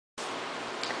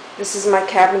This is my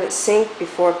cabinet sink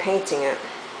before painting it.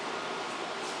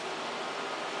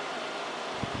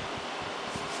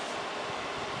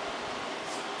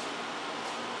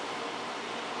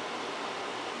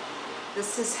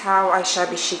 This is how I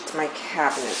shabby chic'd my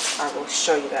cabinet. I will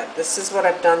show you that. This is what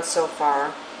I've done so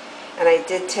far. And I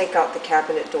did take out the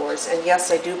cabinet doors. And yes,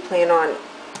 I do plan on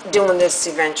doing this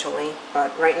eventually,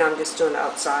 but right now I'm just doing it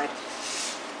outside.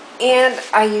 And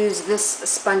I use this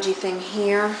spongy thing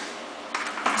here,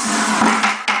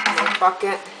 my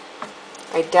bucket.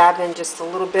 I dab in just a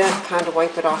little bit, kind of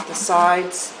wipe it off the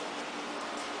sides.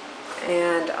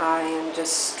 And I am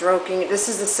just stroking. This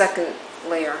is the second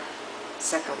layer,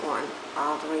 second one,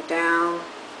 all the way down.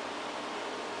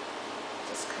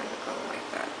 Just kind of go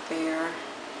like that there.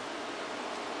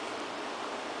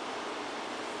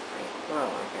 Well,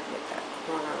 I can hit that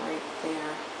corner right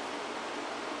there.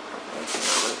 Okay,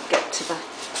 now we'll get to the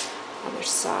other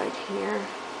side here.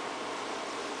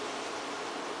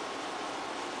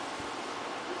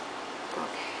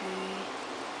 Okay.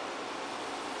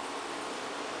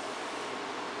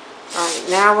 Alright,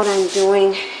 now what I'm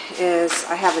doing is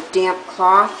I have a damp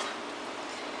cloth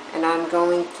and I'm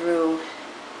going through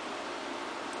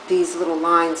these little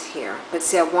lines here. But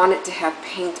see, I want it to have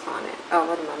paint on it. Oh,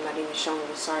 what am I? I'm not even showing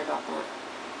you. Sorry about that.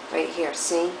 Right here,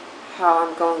 see how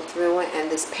I'm going through it? And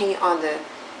this paint on the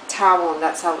towel, and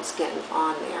that's how it's getting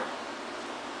on there.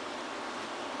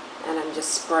 And I'm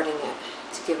just spreading it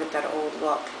to give it that old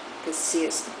look. You can see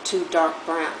it's too dark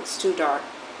brown. It's too dark.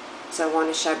 So I want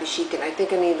to shabby chic it. I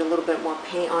think I need a little bit more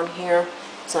paint on here.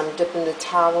 So I'm dipping the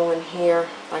towel in here,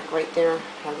 like right there.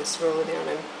 I have this roller there, and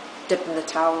I'm dipping the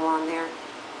towel on there.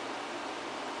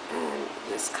 And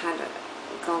just kind of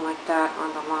go like that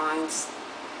on the lines,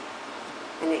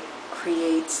 and it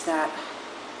creates that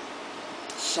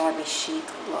shabby chic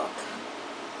look.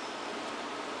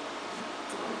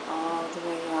 Going all the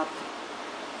way up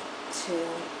to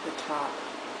the top.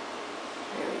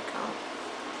 There we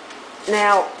go.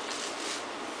 Now,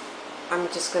 I'm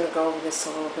just going to go over this a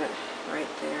little bit right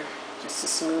there, just to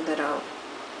smooth it out.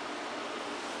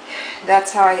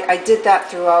 That's how I did that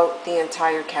throughout the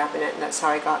entire cabinet, and that's how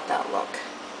I got that look.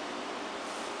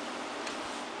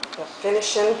 The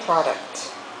finishing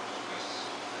product.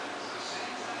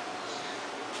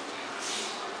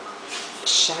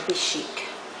 Shabby chic.